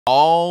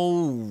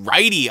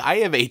Alrighty, I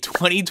have a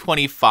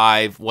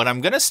 2025, what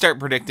I'm going to start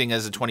predicting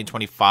as a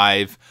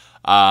 2025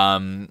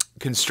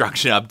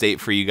 construction update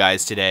for you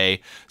guys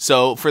today.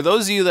 So for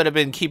those of you that have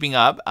been keeping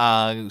up,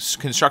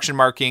 construction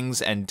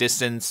markings and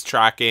distance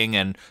tracking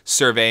and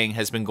surveying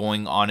has been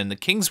going on in the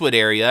Kingswood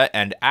area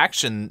and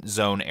Action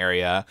Zone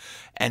area,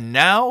 and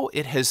now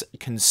it has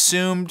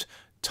consumed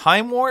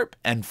Time Warp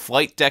and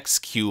Flight Deck's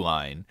queue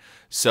line.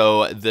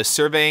 So the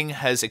surveying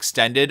has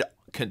extended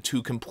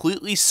to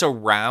completely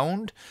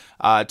surround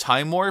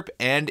Time Warp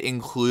and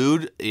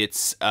include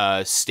its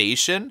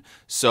station.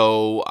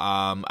 So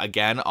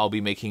again, I'll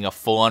be making a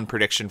full-on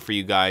prediction for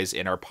you guys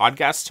in our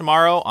podcast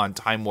tomorrow on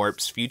Time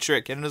Warp's future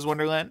at Canada's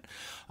Wonderland.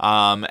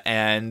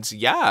 And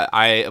yeah,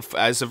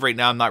 as of right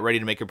now, I'm not ready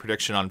to make a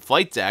prediction on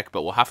Flight Deck,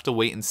 but we'll have to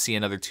wait and see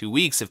another 2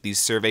 weeks if these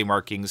survey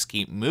markings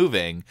keep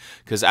moving.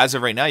 Because as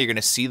of right now, you're going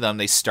to see them.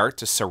 They start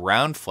to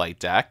surround Flight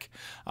Deck,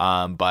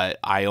 but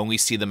I only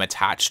see them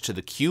attached to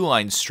the queue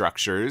line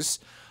structures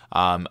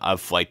of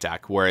Flight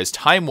Deck, whereas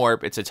Time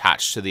Warp, it's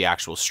attached to the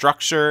actual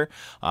structure,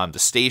 the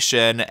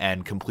station,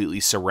 and completely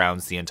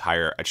surrounds the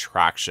entire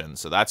attraction.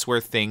 So that's where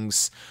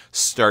things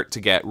start to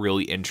get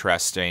really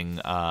interesting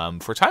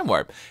for Time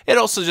Warp. It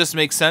also just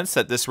makes sense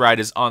that this ride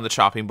is on the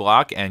chopping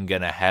block and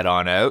gonna head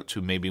on out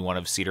to maybe one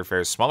of Cedar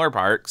Fair's smaller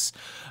parks,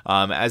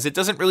 as it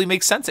doesn't really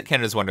make sense at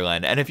Canada's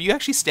Wonderland. And if you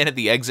actually stand at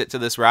the exit to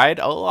this ride,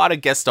 a lot of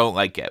guests don't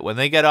like it. When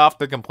they get off,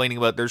 they're complaining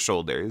about their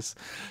shoulders.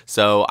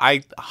 So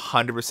I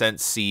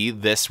 100% see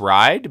this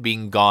ride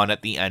being gone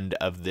at the end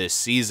of this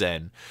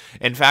season.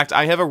 In fact,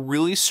 I have a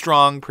really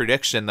strong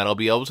prediction that I'll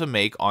be able to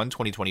make on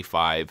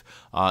 2025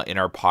 in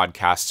our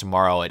podcast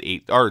tomorrow at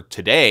 8 or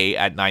today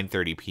at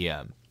 9:30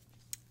 p.m.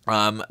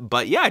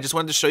 But yeah, I just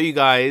wanted to show you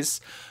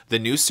guys the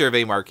new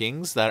survey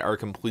markings that are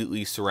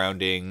completely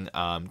surrounding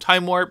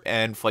Time Warp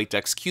and Flight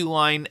Deck's queue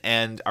line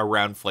and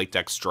around Flight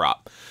Deck's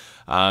drop.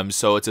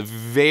 So it's a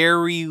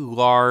very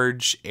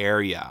large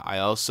area. I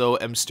also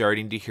am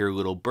starting to hear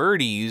little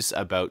birdies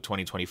about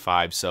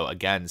 2025. So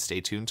again,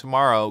 stay tuned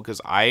tomorrow because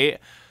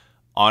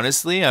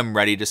honestly, I'm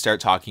ready to start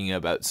talking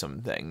about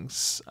some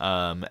things.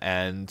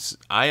 And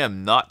I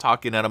am not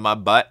talking out of my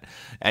butt.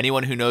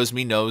 Anyone who knows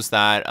me knows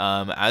that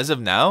as of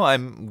now,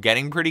 I'm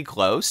getting pretty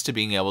close to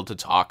being able to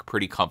talk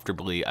pretty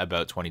comfortably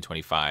about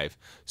 2025.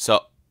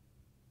 So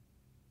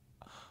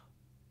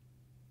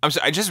I'm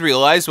sorry, I just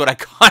realized what I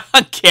caught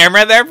on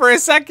camera there for a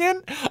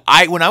second.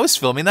 When I was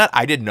filming that,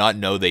 I did not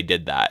know they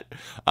did that.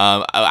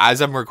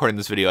 As I'm recording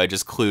this video, I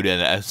just clued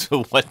in as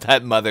to what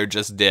that mother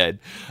just did.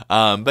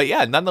 But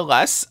yeah,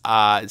 nonetheless,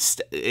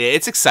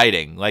 it's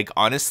exciting. Like,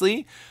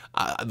 honestly,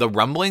 the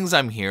rumblings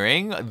I'm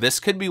hearing, this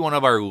could be one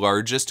of our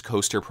largest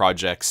coaster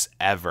projects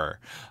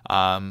ever.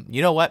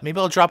 You know what? Maybe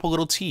I'll drop a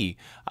little tea.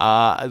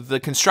 The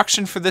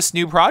construction for this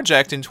new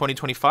project in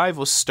 2025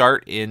 will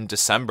start in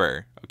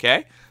December,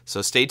 okay?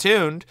 So stay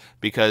tuned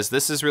because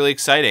this is really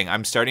exciting.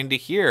 I'm starting to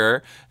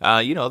hear,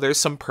 there's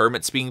some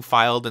permits being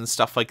filed and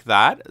stuff like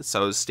that.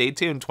 So stay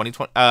tuned.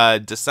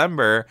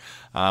 December,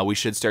 we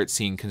should start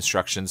seeing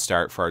construction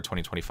start for our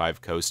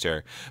 2025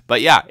 coaster.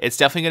 But yeah, it's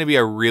definitely going to be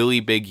a really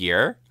big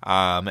year,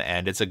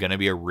 and it's going to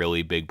be a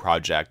really big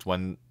project.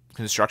 When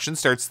construction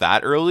starts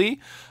that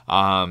early,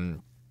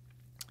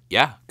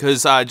 yeah,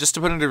 because just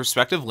to put into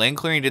perspective, land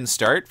clearing didn't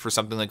start for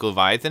something like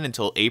Leviathan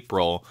until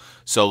April.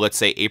 So let's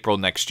say April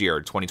next year,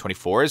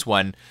 2024, is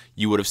when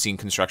you would have seen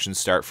construction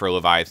start for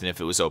Leviathan if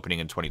it was opening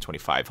in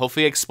 2025.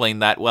 Hopefully I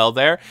explained that well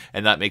there,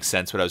 and that makes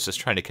sense what I was just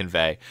trying to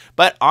convey.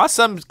 But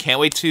awesome. Can't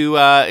wait to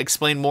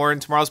explain more in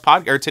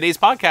today's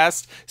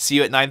podcast. See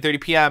you at 9:30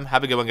 p.m.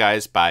 Have a good one,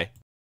 guys. Bye.